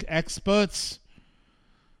sportsbook experts.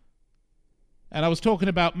 And I was talking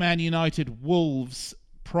about Man United Wolves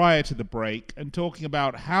prior to the break and talking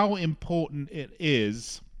about how important it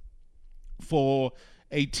is for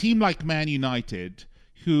a team like Man United,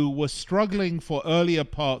 who were struggling for earlier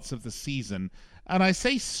parts of the season. And I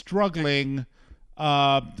say struggling,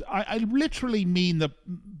 I literally mean that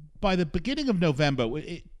by the beginning of November,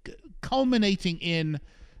 culminating in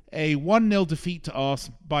a 1-0 defeat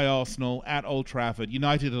by Arsenal at Old Trafford.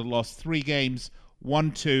 United had lost 3 games,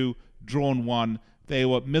 won 2, drawn 1. They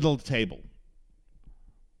were middle table.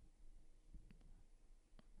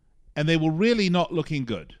 And they were really not looking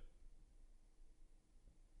good.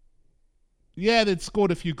 Yeah, they'd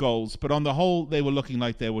scored a few goals, but on the whole, they were looking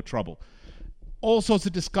like they were trouble. All sorts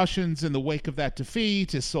of discussions in the wake of that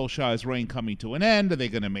defeat. Is Solskjaer's reign coming to an end? Are they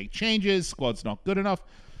going to make changes? Squad's not good enough.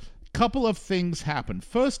 Couple of things happened.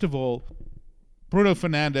 First of all, Bruno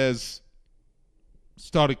Fernandes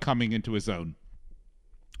started coming into his own.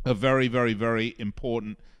 A very, very, very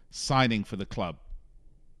important signing for the club.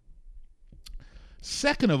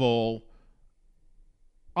 Second of all,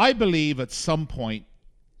 I believe at some point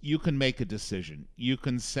you can make a decision. You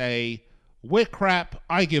can say, we're crap,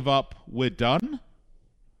 I give up, we're done.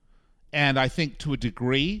 And I think to a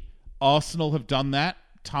degree, Arsenal have done that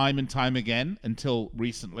time and time again until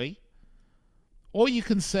recently. Or you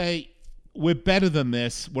can say, we're better than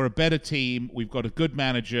this, we're a better team, we've got a good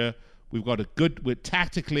manager, we're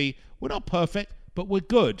tactically, we're not perfect, but we're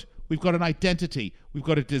good. We've got an identity, we've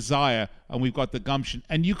got a desire, and we've got the gumption.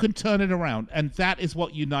 And you can turn it around. And that is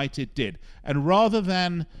what United did. And rather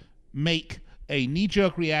than make a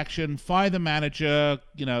knee-jerk reaction, fire the manager,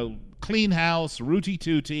 clean house,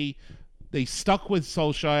 rooty-tooty, they stuck with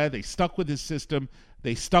Solskjaer, they stuck with his system,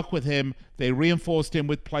 they stuck with him, they reinforced him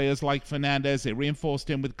with players like Fernandes, they reinforced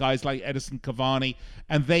him with guys like Edison Cavani,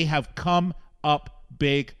 and they have come up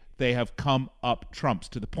big, they have come up trumps,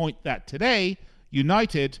 to the point that today,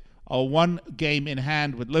 United are 1 game in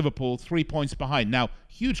hand with Liverpool, 3 points behind. Now,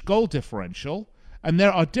 huge goal differential, and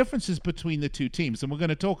there are differences between the two teams, and we're going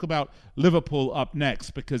to talk about Liverpool up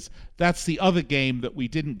next, because that's the other game that we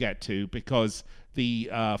didn't get to, because the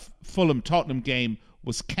Fulham-Tottenham game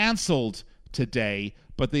was cancelled today,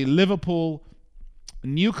 but the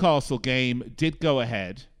Liverpool-Newcastle game did go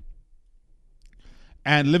ahead,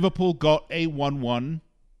 and Liverpool got a 1-1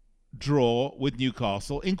 draw with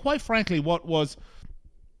Newcastle in, quite frankly, what was,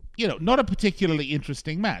 not a particularly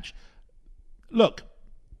interesting match. Look,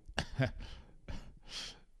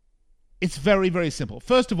 it's very, very simple.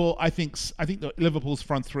 First of all, I think that Liverpool's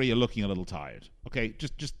front three are looking a little tired. Okay,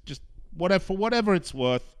 just for whatever it's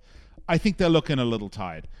worth, I think they're looking a little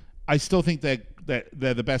tired. I still think they're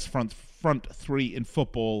the best front three in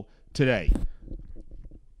football today.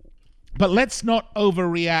 But let's not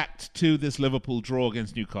overreact to this Liverpool draw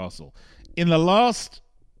against Newcastle. In the last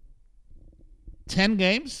 10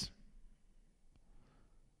 games,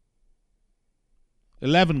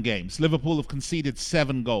 11 games, Liverpool have conceded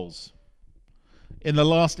 7 goals. In the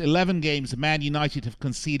last 11 games, Man United have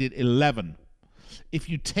conceded 11. If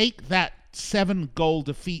you take that 7-goal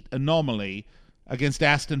defeat anomaly against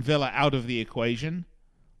Aston Villa out of the equation,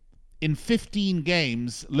 in 15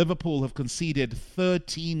 games, Liverpool have conceded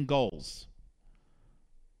 13 goals.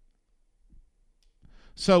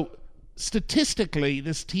 So, statistically,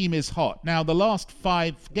 this team is hot. Now, the last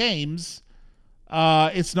 5 games,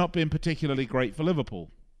 it's not been particularly great for Liverpool.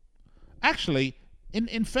 Actually,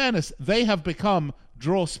 in fairness, they have become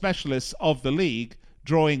draw specialists of the league,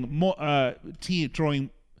 drawing more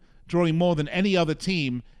than any other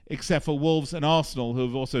team except for Wolves and Arsenal, who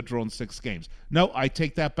have also drawn 6 games. No, I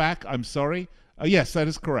take that back. I'm sorry. Yes, that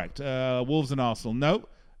is correct. Wolves and Arsenal. No,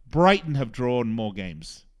 Brighton have drawn more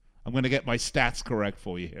games. I'm going to get my stats correct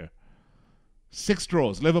for you here. 6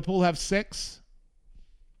 draws. Liverpool have 6.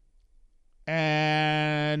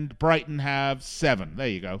 And Brighton have 7. There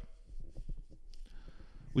you go.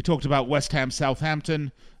 We talked about West Ham,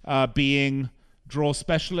 Southampton being draw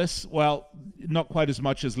specialists. Well, not quite as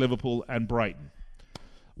much as Liverpool and Brighton.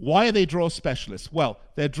 Why are they draw specialists? Well,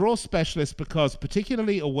 they're draw specialists because,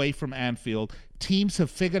 particularly away from Anfield, teams have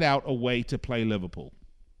figured out a way to play Liverpool.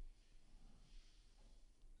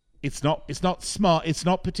 It's not smart. It's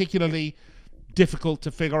not particularly difficult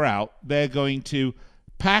to figure out. They're going to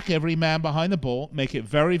pack every man behind the ball, make it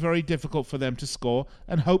very, very difficult for them to score,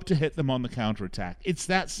 and hope to hit them on the counterattack. It's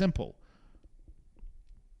that simple.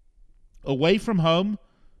 Away from home,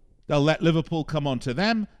 they'll let Liverpool come onto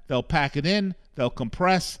them, they'll pack it in, they'll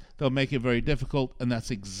compress, they'll make it very difficult, and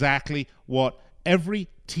that's exactly what every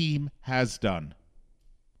team has done.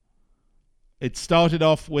 It started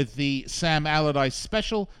off with the Sam Allardyce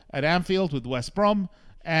special at Anfield with West Brom,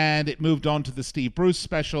 and it moved on to the Steve Bruce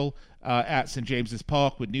special at St. James's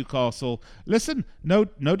Park with Newcastle. Listen, no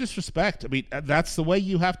disrespect. I mean, that's the way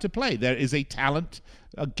you have to play. There is a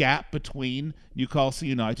gap between Newcastle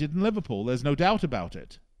United and Liverpool. There's no doubt about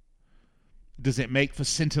it. Does it make for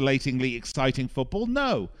scintillatingly exciting football?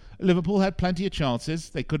 No. Liverpool had plenty of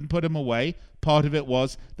chances. They couldn't put them away. Part of it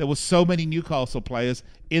was there were so many Newcastle players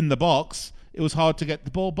in the box, it was hard to get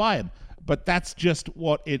the ball by them. But that's just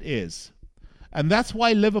what it is. And that's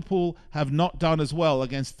why Liverpool have not done as well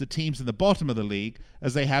against the teams in the bottom of the league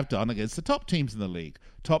as they have done against the top teams in the league.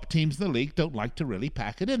 Top teams in the league don't like to really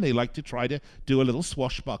pack it in. They like to try to do a little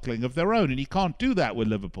swashbuckling of their own, and you can't do that with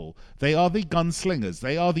Liverpool. They are the gunslingers.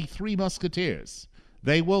 They are the Three Musketeers.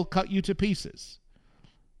 They will cut you to pieces.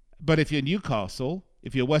 But if you're Newcastle,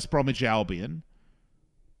 if you're West Bromwich Albion,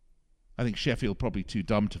 I think Sheffield probably too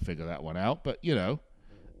dumb to figure that one out, but, you know,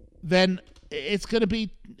 then it's going to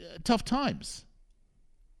be tough times.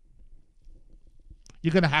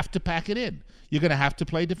 You're going to have to pack it in. You're going to have to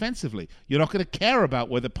play defensively. You're not going to care about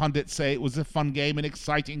whether pundits say it was a fun game, an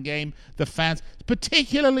exciting game. The fans,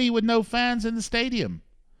 particularly with no fans in the stadium.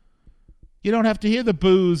 You don't have to hear the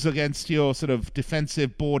boos against your sort of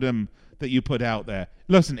defensive boredom that you put out there.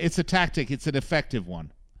 Listen, it's a tactic. It's an effective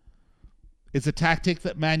one. It's a tactic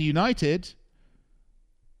that Man United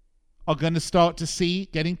are going to start to see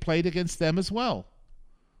getting played against them as well.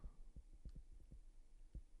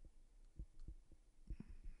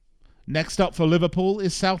 Next up for Liverpool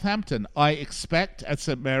is Southampton. I expect at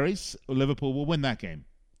St. Mary's, Liverpool will win that game.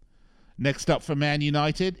 Next up for Man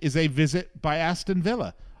United is a visit by Aston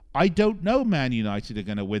Villa. I don't know Man United are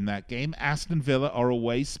going to win that game. Aston Villa are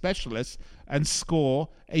away specialists and score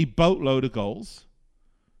a boatload of goals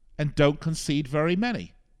and don't concede very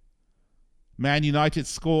many. Man United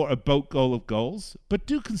score a boat goal of goals, but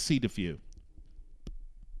do concede a few.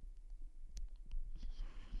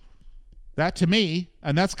 That to me,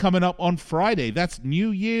 and that's coming up on Friday. That's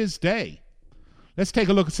New Year's Day. Let's take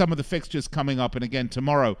a look at some of the fixtures coming up. And again,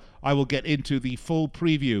 tomorrow I will get into the full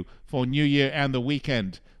preview for New Year and the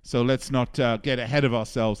weekend. So let's not get ahead of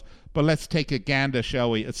ourselves. But let's take a gander,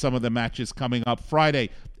 shall we, at some of the matches coming up. Friday,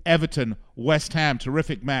 Everton, West Ham,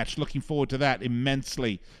 terrific match. Looking forward to that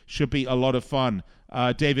immensely. Should be a lot of fun.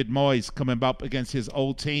 David Moyes coming up against his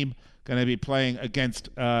old team. Going to be playing against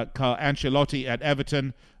Carlo Ancelotti at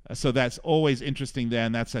Everton. So that's always interesting there,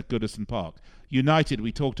 and that's at Goodison Park. United,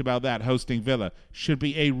 we talked about that, hosting Villa. Should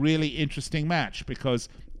be a really interesting match because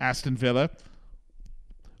Aston Villa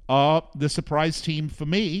are the surprise team for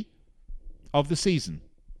me of the season.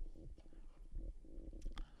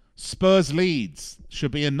 Spurs Leeds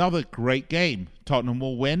should be another great game. Tottenham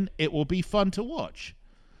will win. It will be fun to watch.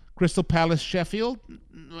 Crystal Palace Sheffield,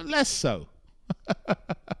 less so.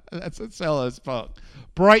 That's at Selhurst Park.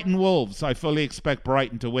 Brighton Wolves. I fully expect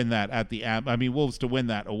Brighton to win that at the Wolves to win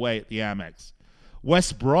that away at the Amex.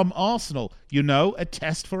 West Brom Arsenal. You know, a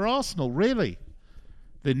test for Arsenal, really.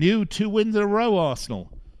 The new 2 wins in a row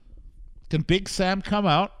Arsenal. Can Big Sam come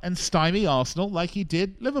out and stymie Arsenal like he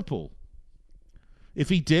did Liverpool? If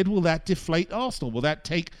he did, will that deflate Arsenal? Will that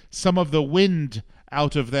take some of the wind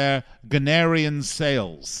out of their Gunnarian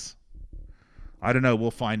sails? I don't know.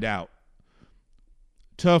 We'll find out.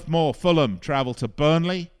 Turf Moor, Fulham travel to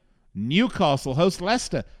Burnley. Newcastle host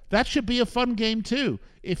Leicester. That should be a fun game too.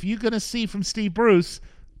 If you're going to see from Steve Bruce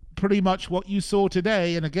pretty much what you saw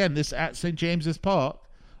today, and again, this at St. James's Park,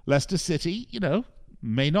 Leicester City,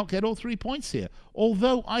 may not get all 3 points here.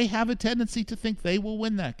 Although I have a tendency to think they will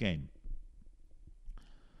win that game.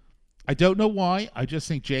 I don't know why. I just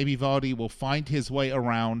think Jamie Vardy will find his way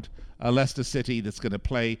around a Leicester City that's going to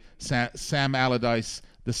play Sam Allardyce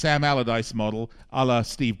the Sam Allardyce model, a la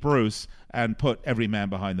Steve Bruce, and put every man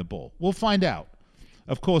behind the ball? We'll find out.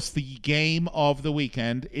 Of course, the game of the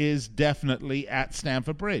weekend is definitely at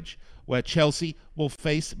Stamford Bridge, where Chelsea will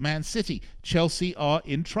face Man City. Chelsea are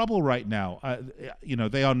in trouble right now.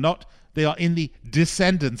 They are in the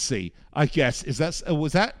descendancy, I guess.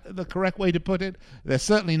 Was that the correct way to put it? They're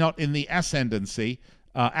certainly not in the ascendancy,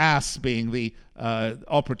 ass being the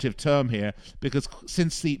operative term here, because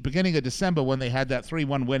since the beginning of December when they had that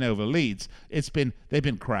 3-1 win over Leeds, they've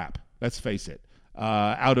been crap, let's face it.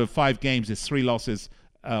 Out of 5 games, it's 3 losses,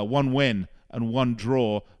 1 win, and 1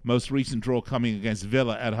 draw. Most recent draw coming against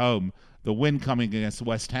Villa at home, the win coming against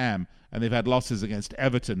West Ham, and they've had losses against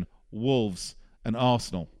Everton, Wolves, and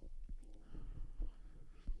Arsenal.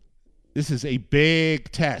 This is a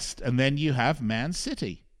big test. And then you have Man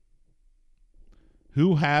City,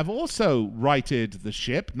 who have also righted the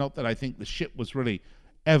ship. Not that I think the ship was really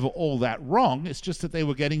ever all that wrong. It's just that they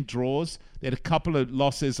were getting draws. They had a couple of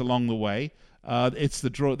losses along the way. It's the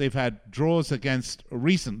draw. They've had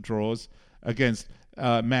recent draws against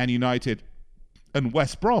Man United and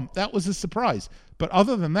West Brom. That was a surprise. But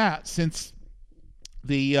other than that, since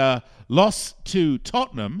the loss to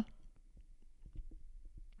Tottenham,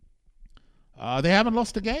 they haven't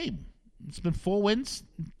lost a game. It's been 4 wins,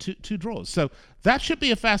 2 draws. So that should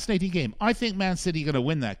be a fascinating game. I think Man City are going to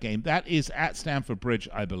win that game. That is at Stamford Bridge,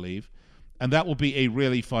 I believe. And that will be a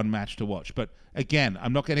really fun match to watch. But again,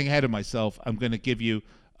 I'm not getting ahead of myself. I'm going to give you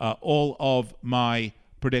all of my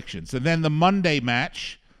predictions. And then the Monday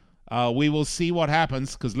match, we will see what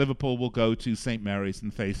happens, because Liverpool will go to St. Mary's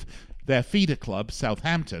and face their feeder club,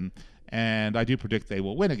 Southampton. And I do predict they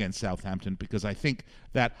will win against Southampton, because I think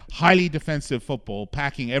that highly defensive football,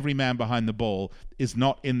 packing every man behind the ball, is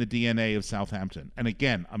not in the DNA of Southampton. And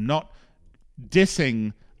again, I'm not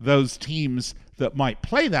dissing those teams that might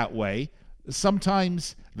play that way.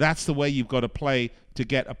 Sometimes that's the way you've got to play to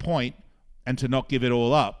get a point and to not give it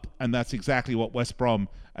all up. And that's exactly what West Brom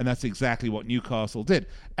and that's exactly what Newcastle did.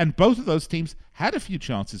 And both of those teams had a few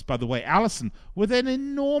chances. By the way, Alisson with an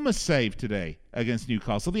enormous save today against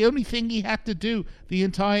Newcastle. The only thing he had to do the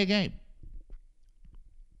entire game.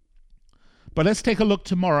 But let's take a look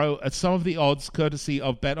tomorrow at some of the odds courtesy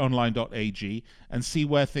of betonline.ag and see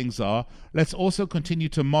where things are. Let's also continue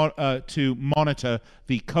to monitor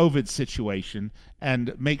the COVID situation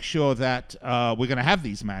and make sure that we're going to have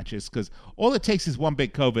these matches, because all it takes is one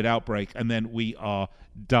big COVID outbreak and then we are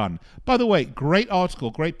done. By the way, great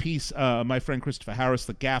article, great piece, my friend Christopher Harris,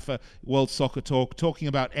 the gaffer, World Soccer Talk, talking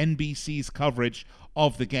about NBC's coverage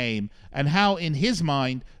of the game and how, in his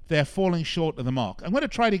mind, they're falling short of the mark. I'm going to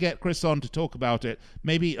try to get Chris on to talk about it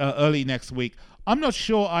maybe early next week. I'm not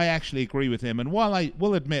sure I actually agree with him. And while I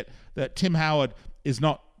will admit that Tim Howard is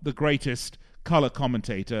not the greatest color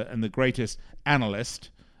commentator and the greatest analyst,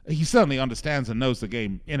 he certainly understands and knows the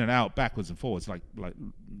game in and out, backwards and forwards, like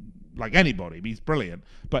anybody. He's brilliant.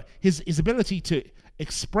 But his ability to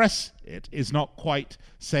express it is not quite,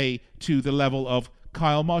 say, to the level of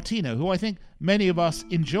Kyle Martino, who I think many of us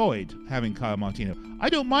enjoyed having Kyle Martino. I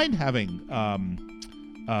don't mind having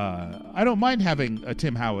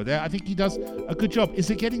Tim Howard there. I think he does a good job. Is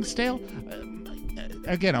it getting stale?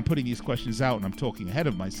 Again, I'm putting these questions out and I'm talking ahead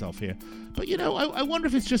of myself here. But, I wonder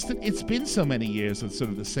if it's just that it's been so many years of sort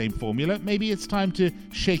of the same formula. Maybe it's time to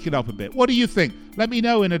shake it up a bit. What do you think? Let me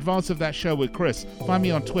know in advance of that show with Chris. Find me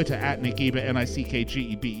on Twitter at Nick Geber,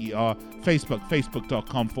 NickGeber, Facebook,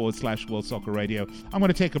 facebook.com/World Soccer Radio. I'm going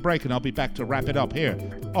to take a break and I'll be back to wrap it up here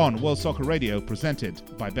on World Soccer Radio, presented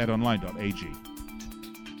by betonline.ag.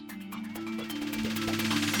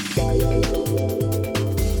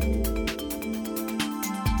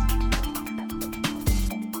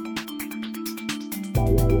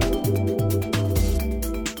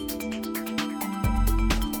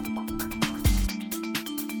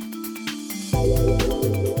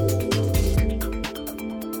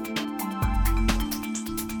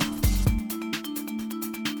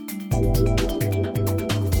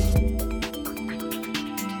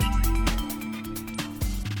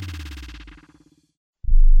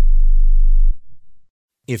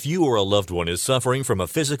 If you or a loved one is suffering from a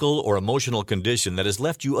physical or emotional condition that has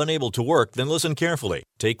left you unable to work, then listen carefully.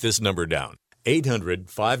 Take this number down: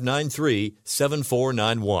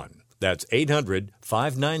 800-593-7491. That's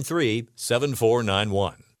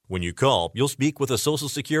 800-593-7491. When you call, you'll speak with a Social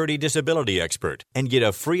Security disability expert and get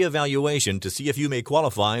a free evaluation to see if you may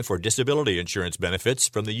qualify for disability insurance benefits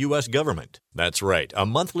from the U.S. government. That's right, a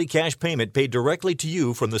monthly cash payment paid directly to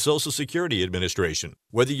you from the Social Security Administration.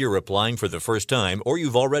 Whether you're applying for the first time or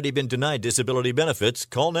you've already been denied disability benefits,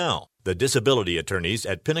 call now. The disability attorneys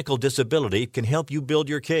at Pinnacle Disability can help you build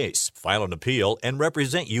your case, file an appeal, and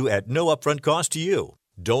represent you at no upfront cost to you.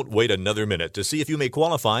 Don't wait another minute to see if you may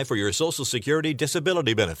qualify for your Social Security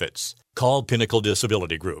disability benefits. Call Pinnacle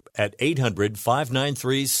Disability Group at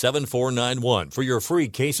 800-593-7491 for your free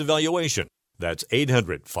case evaluation. That's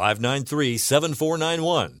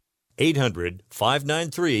 800-593-7491.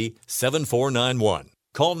 800-593-7491.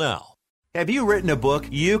 Call now. Have you written a book?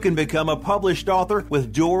 You can become a published author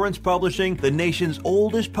with Dorrance Publishing, the nation's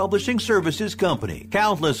oldest publishing services company.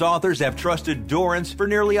 Countless authors have trusted Dorrance for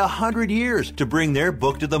nearly 100 years to bring their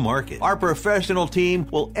book to the market. Our professional team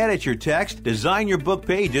will edit your text, design your book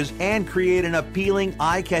pages, and create an appealing,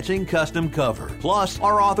 eye-catching custom cover. Plus,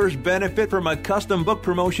 our authors benefit from a custom book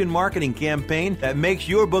promotion marketing campaign that makes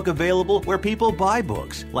your book available where people buy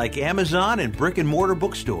books, like Amazon and brick-and-mortar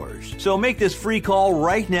bookstores. So make this free call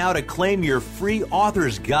right now to claim your free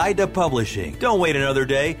author's guide to publishing. Don't wait another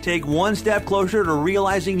day. Take one step closer to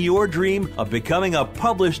realizing your dream of becoming a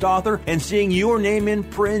published author and seeing your name in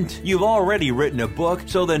print. You've already written a book,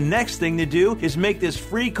 so the next thing to do is make this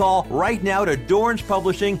free call right now to Dorrance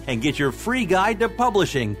Publishing and get your free guide to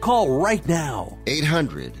publishing. Call right now.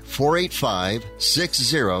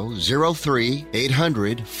 800-485-6003.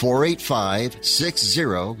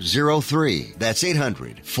 800-485-6003. That's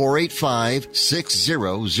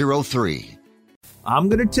 800-485-6003. I'm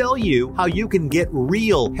going to tell you how you can get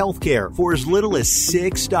real health care for as little as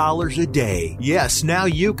 $6 a day. Yes, now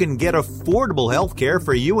you can get affordable health care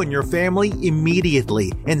for you and your family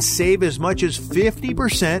immediately and save as much as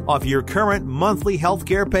 50% off your current monthly health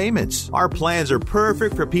care payments. Our plans are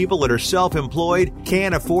perfect for people that are self-employed,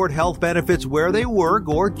 can't afford health benefits where they work,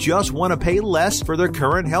 or just want to pay less for their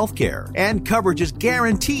current health care. And coverage is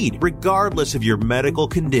guaranteed regardless of your medical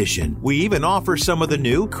condition. We even offer some of the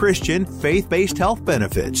new Christian faith-based health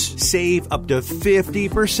benefits. Save up to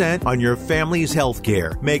 50% on your family's health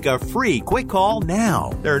care. Make a free quick call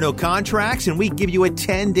now. There are no contracts, and we give you a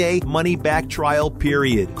 10-day money-back trial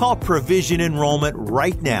period. Call Provision Enrollment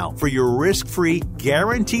right now for your risk-free,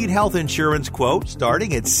 guaranteed health insurance quote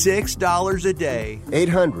starting at $6 a day.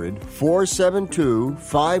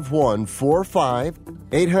 800-472-5145.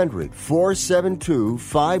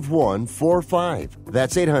 800-472-5145.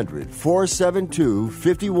 That's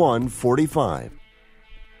 800-472-5145.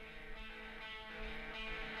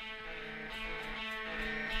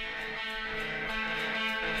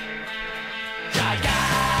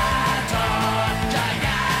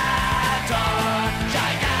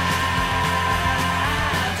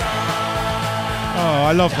 Oh,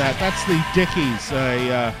 I love that. That's the Dickies,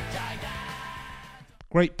 a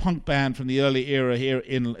great punk band from the early era here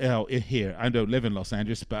here. I don't live in Los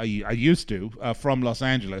Angeles, but I used to, from Los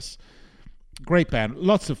Angeles. Great band,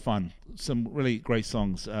 lots of fun. Some really great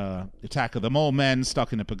songs. Attack of the Mole Men,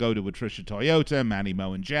 Stuck in a Pagoda with Trisha Toyota, Manny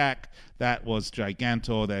Moe and Jack. That was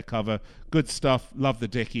Gigantor, their cover. Good stuff. Love the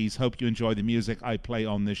Dickies. Hope you enjoy the music I play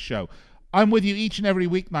on this show. I'm with you each and every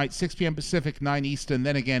weeknight, 6 p.m. Pacific, 9 Eastern,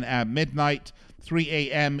 then again at midnight, 3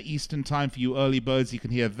 a.m. Eastern time for you early birds. You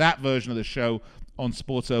can hear that version of the show on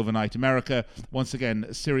Sports Overnight America. Once again,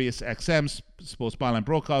 Sirius XM, Sports Byline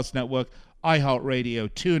Broadcast Network, iHeartRadio,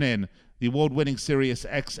 TuneIn, the award-winning Sirius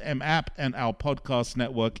XM app, and our podcast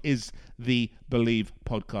network is the Believe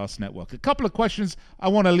Podcast Network. A couple of questions I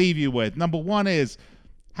want to leave you with. Number one is,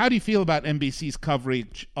 how do you feel about NBC's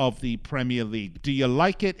coverage of the Premier League? Do you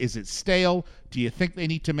like it? Is it stale? Do you think they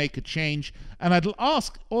need to make a change? And I'd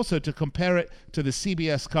ask also to compare it to the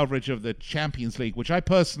CBS coverage of the Champions League, which I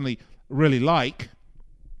personally really like,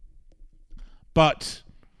 but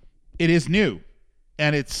it is new,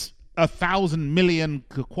 and it's 1,000 million,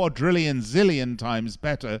 quadrillion, zillion times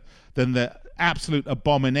better than the absolute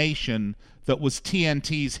abomination that was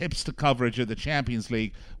TNT's hipster coverage of the Champions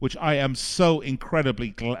League, which I am so incredibly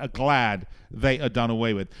glad they are done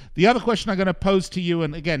away with. The other question I'm going to pose to you,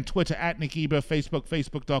 and again, Twitter at Nick Eber, Facebook,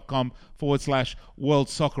 facebook.com/World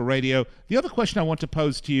Soccer Radio. The other question I want to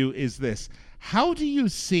pose to you is this. How do you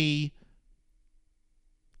see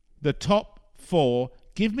the top four?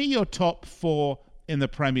 Give me your top four in the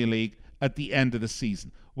Premier League at the end of the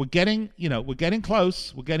season. We're getting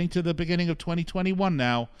close. We're getting to the beginning of 2021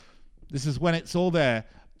 now. This is when it's all there.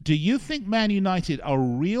 Do you think Man United are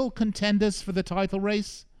real contenders for the title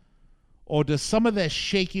race? or does some of their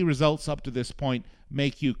shaky results up to this point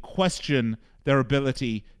make you question their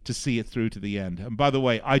ability to see it through to the end? And by the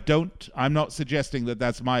way, I'm not suggesting that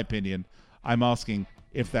that's my opinion. I'm asking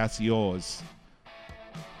if that's yours.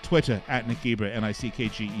 Twitter, @Nick Geber,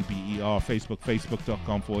 NickGeber. Facebook,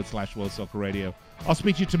 facebook.com/World Soccer Radio. I'll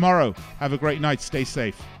speak to you tomorrow. Have a great night. Stay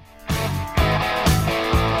safe.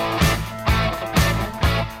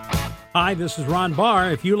 Hi, this is Ron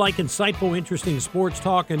Barr. If you like insightful, interesting sports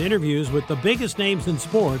talk and interviews with the biggest names in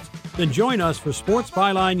sports, then join us for Sports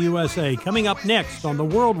Byline USA, coming up next on the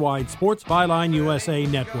worldwide Sports Byline USA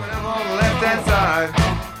Network.